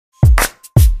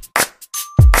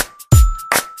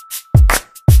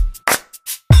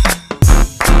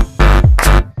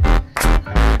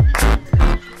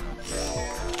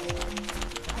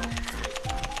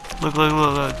Look, look,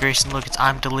 look, look, Grayson, look,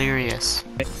 I'm delirious.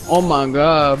 Oh my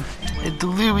god. It's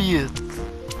delirious.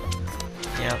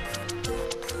 Yep.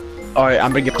 Alright,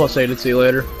 I'm gonna get close to see you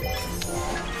later.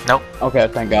 Nope. Okay,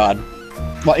 thank god.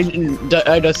 Well,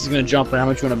 Dusty's gonna jump in. How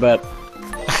much you wanna bet?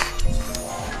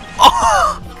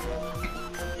 Oh!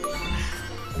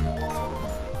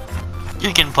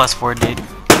 You're getting +4, dude.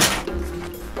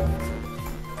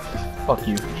 Fuck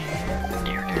you.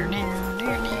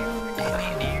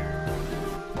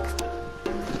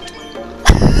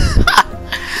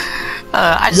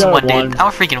 I just won, dude. I'm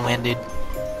a freaking win, dude.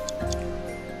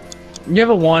 You have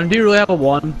a 1? Do you really have a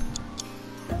 1?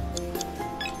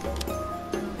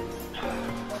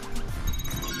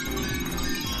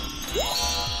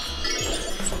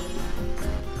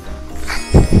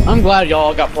 I'm glad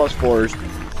y'all got +4s.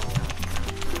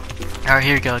 Alright,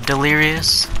 here we go.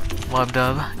 Delirious,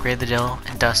 Wubdub, Gray the Dill,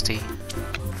 and Dusty.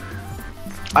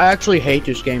 I actually hate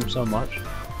this game so much.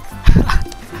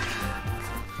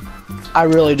 I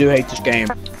really do hate this game.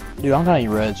 Dude, I'm gonna eat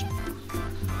reds.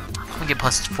 I'm gonna get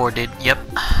 +4, dude. Yep.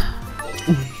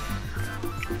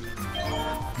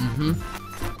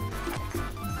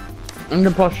 I'm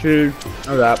gonna +2.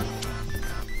 Or that.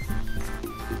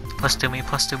 +2 me,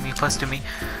 +2 me, +2 me.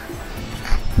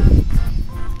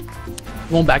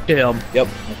 Going back to him. Yep.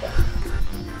 Okay.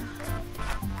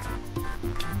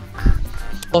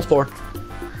 +4.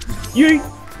 Yeet!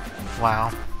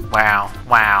 Wow. Wow.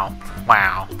 Wow.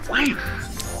 Wow.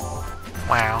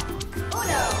 Wow.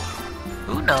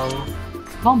 Uno.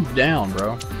 Calm down,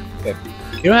 bro. Okay.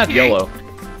 You don't have yellow.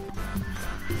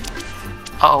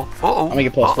 Uh-oh. Uh-oh. I'm gonna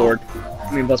get +4. I'm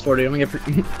gonna get +4, dude. I'm gonna get.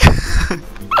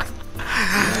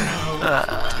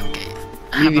 Okay.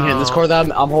 You can hit this card that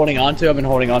I'm holding on to. I've been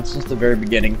holding on to since the very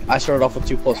beginning. I started off with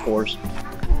 2 +4s.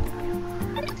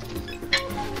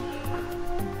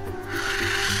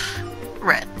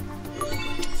 Red.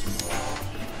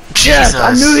 Yes, Jesus.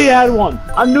 I knew he had one.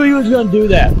 I knew he was gonna do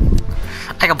that.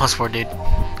 I got +4, dude.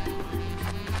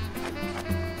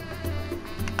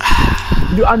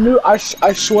 Dude, I knew. I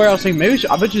swear I was thinking maybe.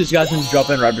 I bet you this guy's gonna jump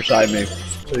in right beside me,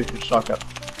 so you can suck up.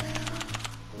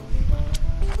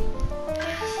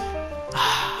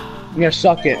 Yeah,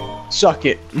 suck it. Suck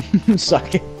it.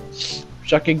 Suck it.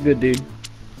 Suck it good, dude.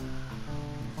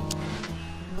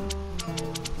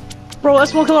 Bro,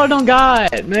 that's one color I don't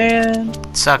got, man.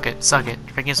 Suck it. Suck it.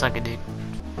 Freaking suck it, dude.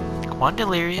 Come on,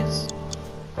 Delirious.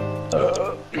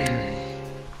 Oh,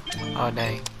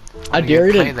 dang. I dare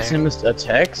you to send us a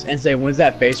text and say, when's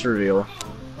that face reveal?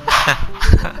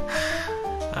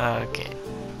 Okay.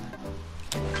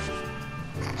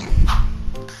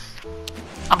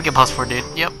 I'm gonna get +4, dude.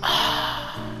 Yep.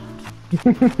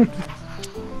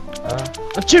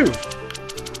 Achoo!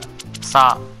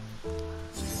 Stop.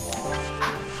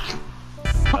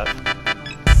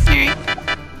 Yeet.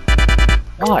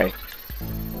 Why?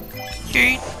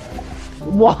 Yeet.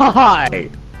 Why?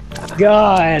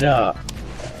 God.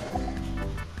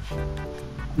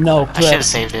 No, I should have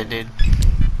saved it, dude.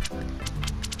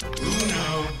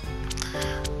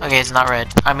 Okay, it's not red.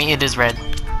 I mean, it is red.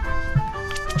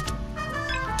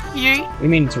 Yeet. You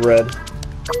mean it's red?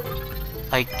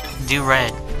 Like, do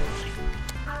red.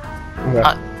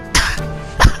 Okay.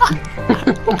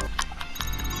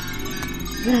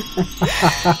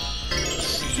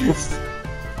 Jeez.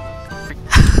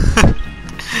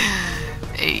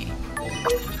 Hey.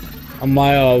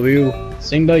 Amaya, will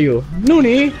sing to you?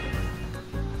 Noonie!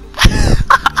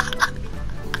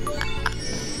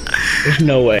 There's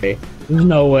no way. There's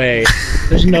no way.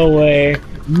 There's no way.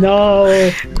 No!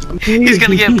 He's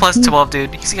gonna get +12,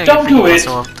 dude. He's gonna Don't get do it.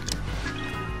 +12.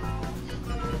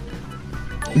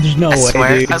 There's no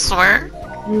way, dude. I swear.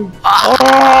 Oh!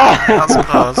 That was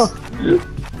close.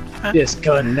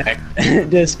 Disconnect.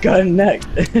 Disconnect.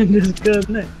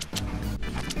 Disconnect.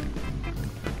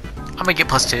 I'm gonna get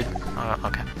 +2.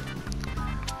 Okay.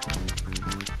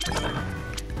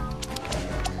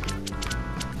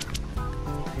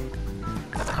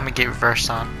 I'm gonna get reverse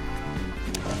on.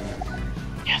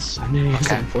 Yes, I knew you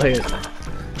Okay. could play it.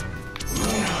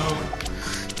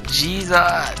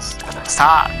 Jesus!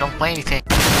 Stop! Don't play anything.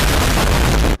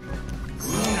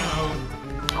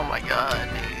 Oh my god,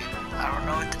 dude. I don't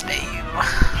know what to name.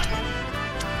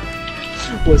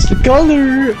 What's the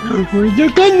color? Where's the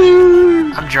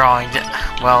color? I'm drawing.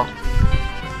 Well.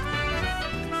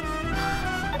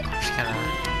 I'm just gonna.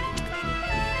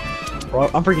 Bro,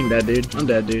 I'm freaking dead, dude. I'm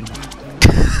dead, dude.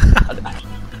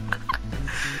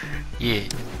 Yeah.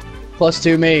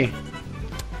 +2 me.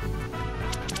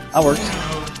 That works.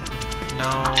 No,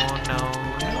 no, no,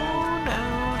 no,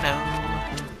 no.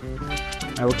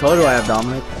 Alright, what color do I have,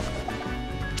 Dominic?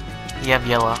 You have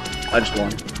yellow. I just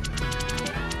won.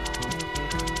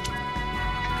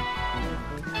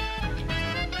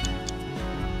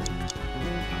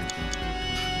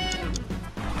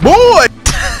 Boy!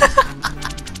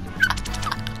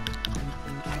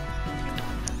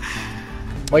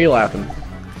 Why are you laughing?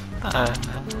 I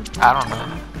don't know.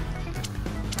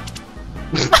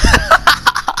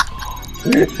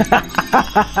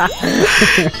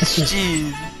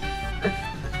 Jeez.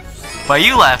 Why are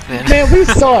you laughing? Man, we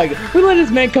suck. We let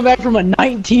this man come back from a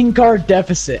 19 card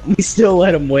deficit and we still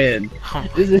let him win. Oh my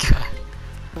god.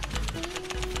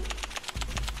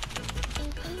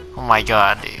 Oh my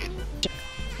god, dude.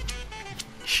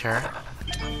 Sure.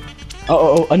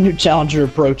 Uh-oh, a new challenger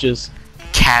approaches.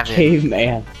 Cabin.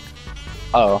 Caveman.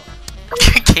 Oh.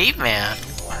 Caveman.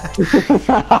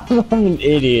 I'm an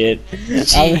idiot.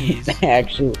 Jeez.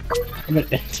 I'm an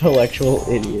intellectual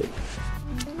idiot.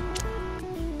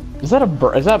 Is that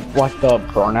like the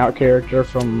burnout character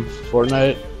from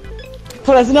Fortnite?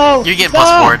 Please no! You're getting no!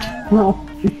 plus 4'd.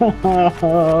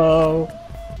 No.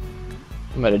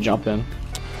 I'm gonna jump in.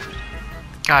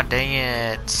 God dang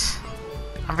it.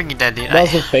 I'm bringing that dude. That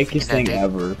was the fakest thing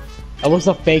ever. That was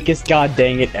the fakest god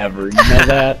dang it ever. You know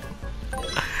that?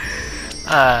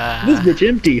 This bitch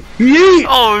empty. Yeet!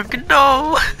 Oh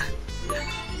no!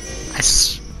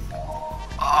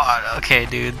 Oh, okay,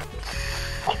 dude.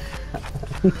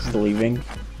 He's leaving.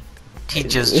 He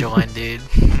just joined, dude.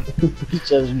 He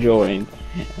just joined.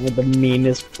 With the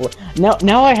meanest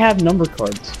Now I have number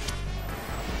cards.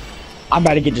 I'm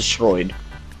about to get destroyed.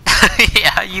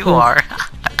 Yeah, you are.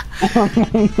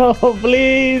 No,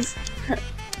 please!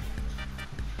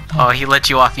 Oh, he let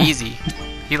you off easy.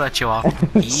 He let you off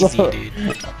easy, dude.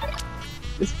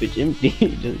 This bitch empty.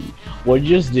 What'd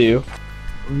you just do?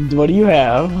 What do you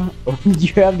have? Do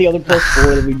you have the other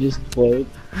 +4 that we just played?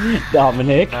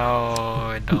 Dominic. No,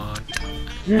 I don't.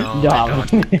 No,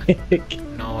 Dominic. I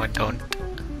don't. No, I don't.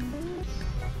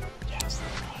 Yes.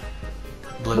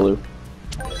 Blue.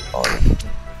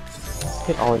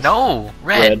 Oh, no,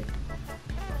 red.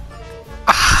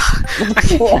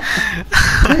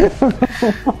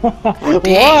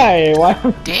 Why? Why?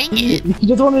 Dang it! He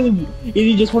just wanted to.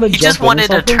 He just wanted. He just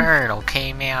wanted a turn,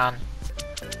 okay, man.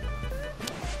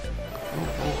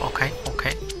 Ooh, okay,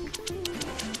 okay.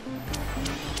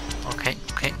 Okay,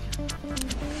 okay.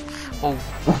 Oh,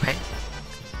 okay.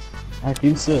 I can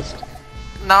insist.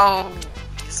 No.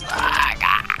 He's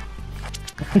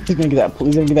gonna get that.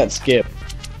 He's gonna get that skip.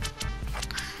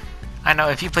 I know,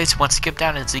 if you place one skip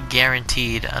down, it's a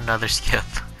guaranteed another skip.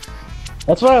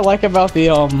 That's what I like about the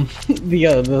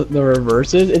the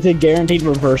reverses. It's a guaranteed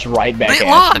reverse right back Wait,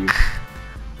 at look!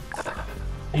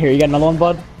 you. Here, you got another one,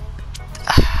 bud?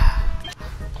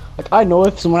 Like, I know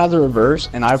if someone has a reverse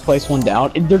and I place one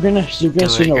down, they're gonna swing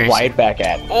it right back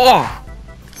at me. Oh!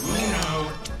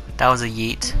 That was a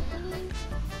yeet.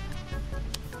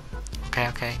 Okay,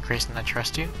 okay, Grayson, I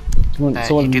trust you.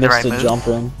 Someone you do the right missed a move. jump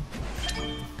in.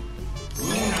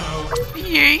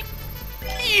 Yeet!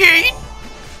 Yeet!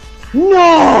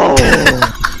 No!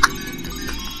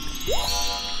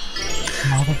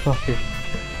 Motherfucker.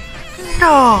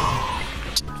 No!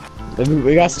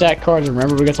 We got stacked cards,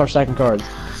 remember? We gotta start stacking cards.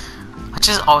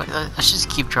 Let's just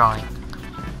keep drawing.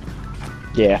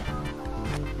 Yeah.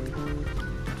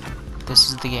 This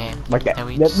is the game. Like that. And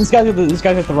we This guy's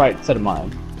got the right set of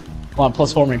mind. Come on,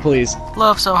 +4 me, please.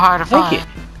 love so hard to Take find. it.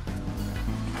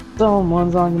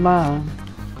 Someone's on your mind.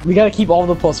 We gotta keep all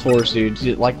the +4s,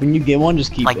 dude. Like, when you get one,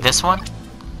 just keep it. Like this one?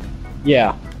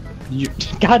 Yeah.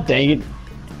 God dang it.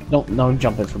 Don't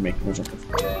jump in for me. Don't jump in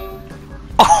for me.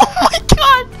 Oh my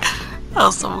god! That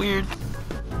was so weird.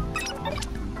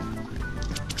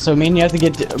 So, I mean, you have to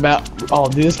get to about... Oh,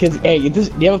 dude, this kid's... Hey, do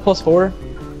you have a +4?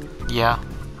 Yeah.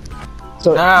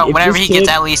 So, No, if whenever this he gets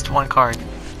kid- at least one card.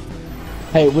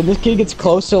 Hey, when this kid gets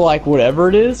close to, like, whatever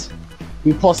it is,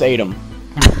 we +8 him.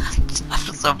 I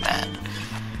feel so bad.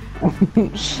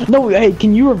 No, hey,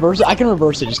 can you reverse it? I can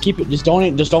reverse it. Just keep it. Just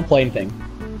don't play anything.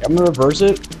 I'm gonna reverse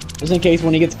it, just in case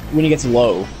when he gets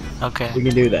low, Okay. we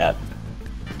can do that.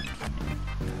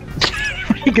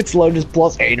 When he gets low, just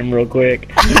 +8 him real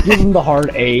quick. Give him the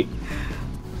hard 8.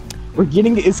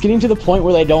 It's getting to the point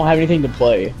where they don't have anything to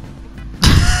play.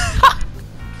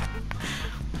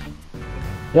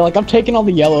 Yeah, like I'm taking all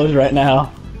the yellows right now.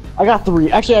 I got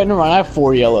 3. Actually, never mind. I have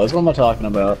 4 yellows. What am I talking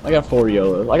about? I got 4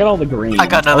 yellows. I got all the green. I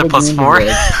got another All the +4.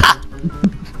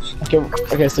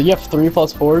 greens okay, so you have 3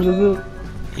 +4s, is it?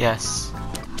 Yes.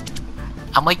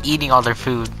 I'm like eating all their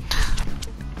food.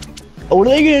 Oh, what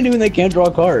are they gonna do when they can't draw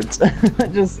cards?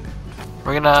 Just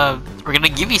We're gonna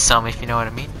give you some if you know what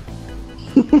I mean.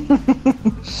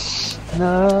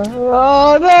 no,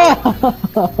 oh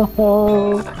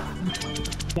no!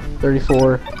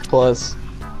 34 plus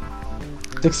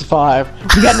 65.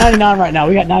 We got 99 right now.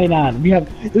 We got 99.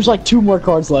 There's like 2 more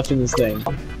cards left in this thing.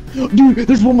 Dude,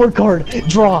 there's one more card.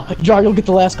 Draw. You'll get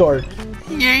the last card.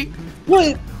 Yeet.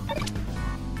 What?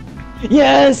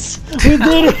 Yes! We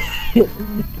did it!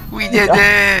 We did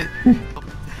it!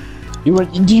 You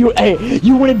want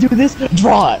to do this?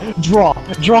 Draw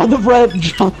the red,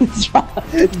 draw.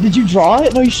 Did you draw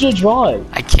it? No, you should draw it.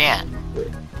 I can't.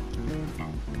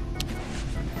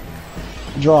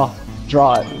 Draw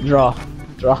it, draw.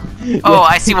 Oh,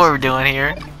 I see what we're doing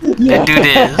here. Yeah. Let's do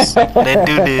this. Let's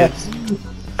do this.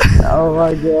 Oh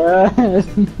my god.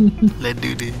 Let's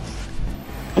do this.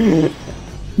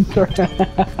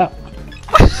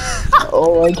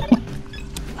 Oh my god.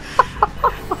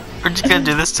 We're just gonna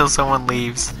do this till someone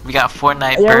leaves. We got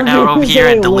Fortnite Yeah, Burnout over here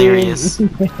at Delirious.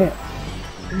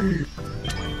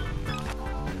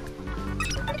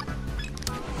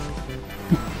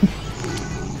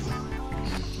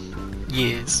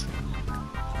 Yes.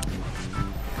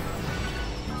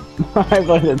 I'm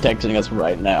about to texting us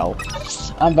right now.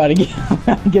 I'm about to get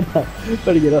up.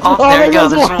 Oh, there we go.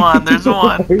 There's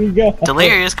one. There you go.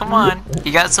 Delirious, come on.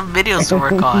 You got some videos to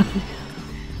work on.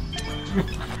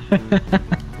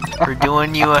 We're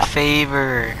doing you a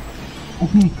favor.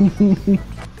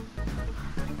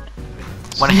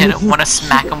 Wanna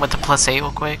smack him with the +8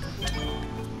 real quick?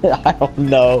 I don't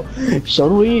know.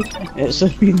 Should we?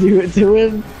 Should we do it to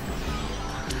him?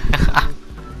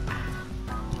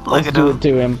 Look Let's at do him. it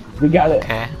to him. We got it.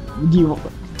 Okay.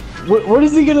 What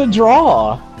is he gonna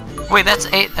draw? Wait, that's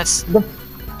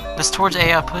towards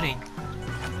AI pudding.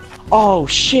 Oh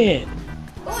shit!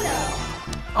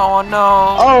 Oh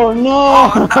no! Oh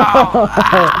no!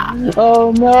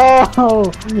 Oh no!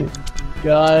 Oh no!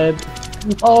 God!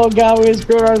 Oh god, we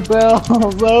screwed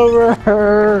ourselves over!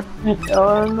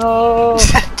 Oh no!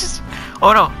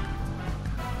 Oh no!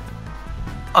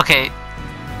 Okay.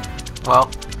 Well.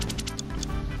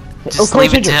 Just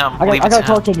leave it to him. I got a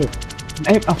color changer.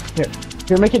 Hey, oh,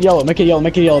 here, make it yellow. Make it yellow.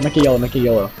 Make it yellow. Make it yellow. Make it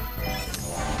yellow.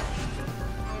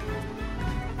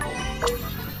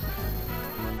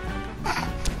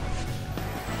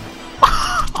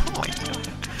 Oh my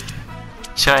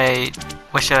god.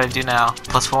 What should I do now?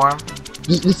 +4 him?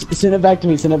 Just send it back to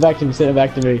me. Send it back to me. Send it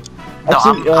back to me. No,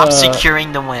 Actually, I'm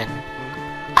securing the win.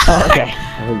 Oh, okay.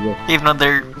 Even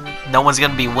though no one's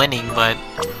gonna be winning, but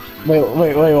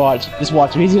Wait, watch. Just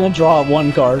watch. He's gonna draw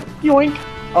one card. Yoink!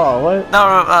 Oh, what? no,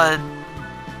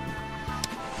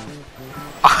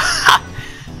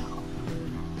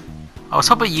 I was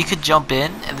hoping you could jump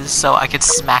in, and then so I could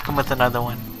smack him with another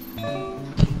one.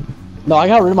 No, I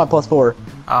got rid of my +4.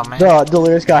 Oh man. The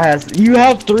Delirious guy has. You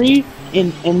have 3,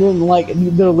 and then like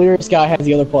the Delirious guy has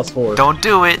the other +4. Don't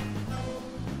do it.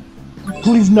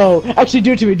 Please no. Actually,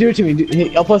 do it to me. Do it to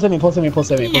me. I'll +7, +7,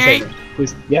 +7, Yay. +7.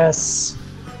 Please. Yes.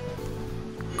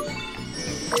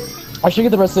 I should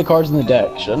get the rest of the cards in the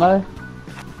deck, shouldn't I?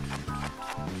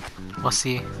 We'll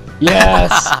see.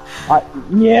 Yes.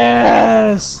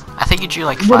 Yes. I think you drew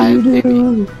like What do 5, you maybe.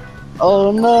 do?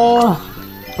 Oh no.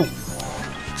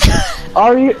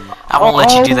 Are you? I won't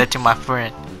let you do that to my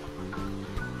friend.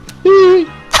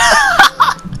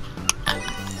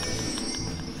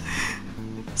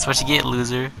 That's what you get,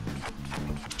 loser.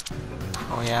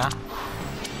 Oh yeah.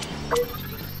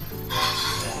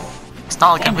 It's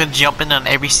not like I'm gonna jump in on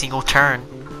every single turn.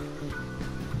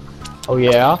 Oh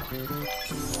yeah.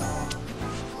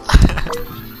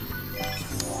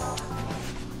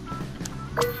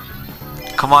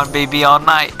 Come on, baby, all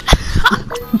night.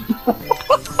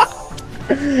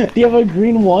 Do you have a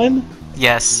green 1?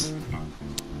 Yes.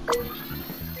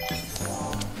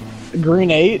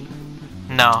 Green 8?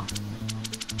 No.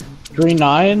 Green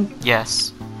 9?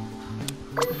 Yes.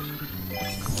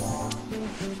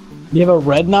 Do you have a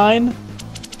red 9?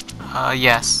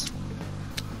 Yes.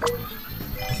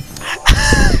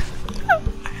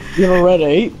 Do you have a red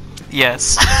 8?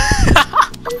 Yes.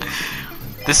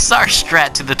 This is our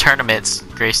strat to the tournaments,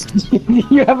 Grayson.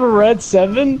 You have a red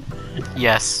 7?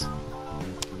 Yes.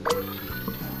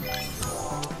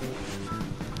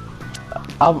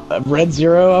 Red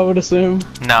 0, I would assume.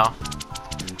 No.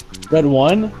 Red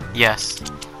 1? Yes.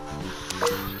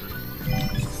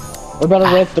 What about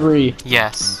a red 3?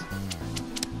 Yes.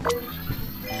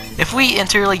 If we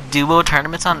enter like duo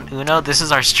tournaments on Uno, this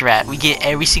is our strat. We get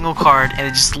every single card and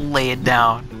then just lay it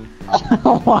down.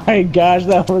 Oh my gosh,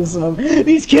 that was some.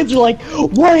 These kids are like,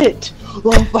 what?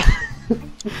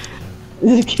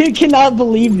 This kid cannot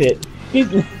believe it. He's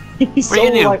What so are you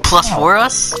gonna do? like, +4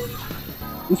 us?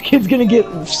 This kid's gonna get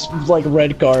like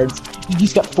red cards. He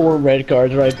just got 4 red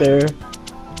cards right there.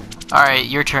 Alright,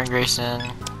 your turn, Grayson.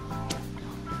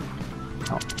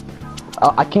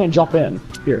 I can't jump in.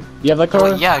 Here, you have that Oh,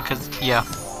 card? wait, yeah, cause yeah.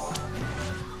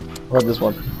 Or this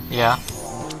one? Yeah.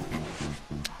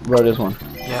 Bro, this one.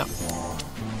 Yep.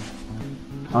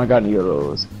 I got any of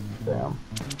those. Damn.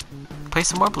 Play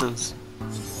some more blues.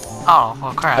 Oh,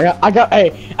 well, crap.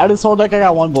 Hey, out of this whole deck, I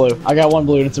got one blue. I got one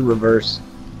blue and it's in reverse.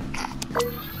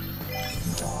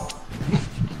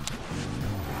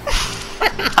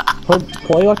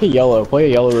 Play like a yellow. Play a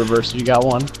yellow reverse. You got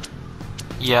one.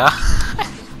 Yeah.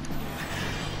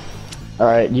 All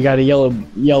right, you got a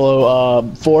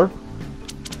yellow 4.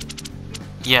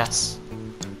 Yes.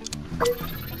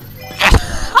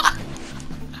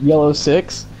 Yellow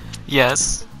 6.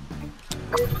 Yes.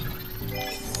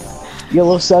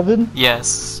 Yellow 7.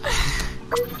 Yes.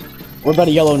 What about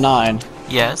a yellow 9?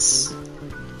 Yes.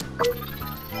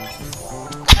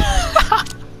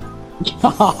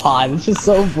 God, this is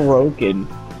so broken.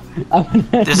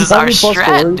 This is our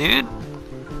strat, dude.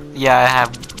 Yeah, I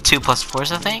have 2 plus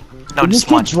 4s, I think. No, if just this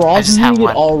kid one. draws, I just he's have gonna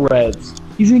one. get all reds.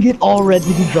 He's gonna get all reds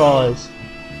if he draws.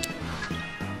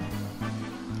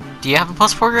 Do you have a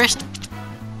plus 4, Grayson?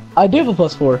 I do have a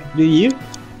plus 4. Do you?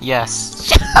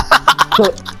 Yes.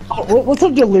 So, what's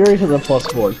up, Delirious with a plus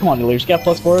 4? Come on, Delirious, got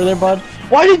plus 4 there, bud.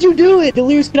 Why did you do it?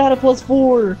 Delirious got a plus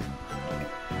 4.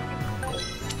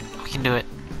 We can do it.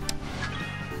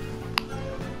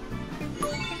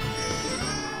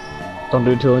 Don't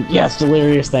do it to him. Yes,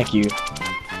 Delirious, thank you.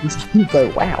 He's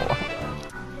like, wow.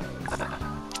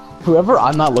 Whoever,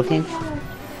 I'm not looking.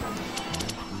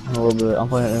 A little bit, I'm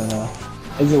playing it now.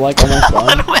 Is it like almost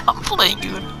By done? the way, I'm playing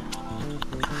you.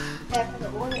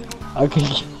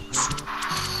 Okay.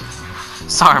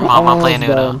 Sorry, Mom, I'm playing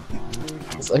Uno.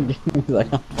 It's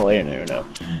like I'm playing Uno.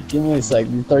 Give me a sec.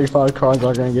 The 35 cards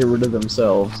aren't gonna get rid of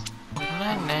themselves.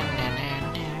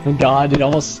 Oh God, it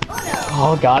almost.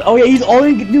 Oh God. Oh yeah, he's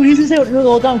always dude. He's gonna say it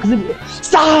all the time because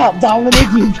stop. I'm gonna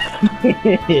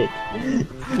make you.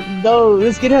 No,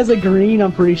 this kid has a green.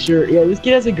 I'm pretty sure. Yeah, this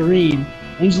kid has a green,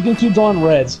 and he's just gonna keep drawing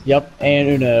reds. Yep, and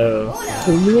Uno.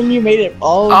 And then you made it.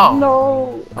 Oh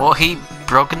no. Well, he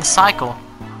broke in the cycle.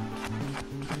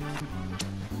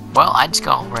 Well, I just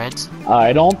got reds.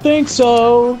 I don't think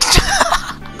so.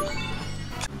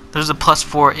 There's a plus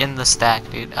 4 in the stack,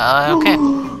 dude. Okay.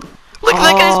 Look at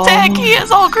that guy's deck. He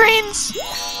has all greens.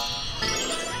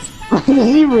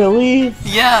 Is he really?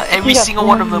 Yeah, every single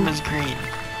one of them is green.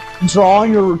 Draw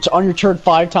on your turn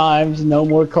 5 times. No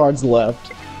more cards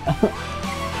left.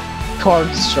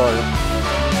 Cards sharp.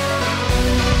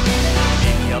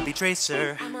 Maybe I'll be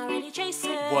Tracer. I'm already Tracer.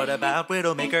 What about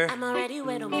Widowmaker? I'm already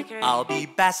Widowmaker. I'll be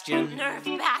Bastion. Nerf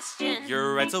Bastion.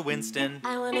 You're right, so Winston.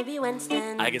 I wanna be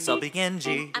Winston. I guess I'll be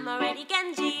Genji. I'm already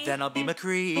Genji. Then I'll be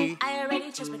McCree. I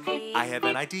already chose McCree. I have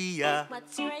an idea.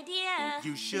 What's your idea?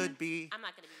 You should be. I'm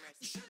not gonna be Mercy.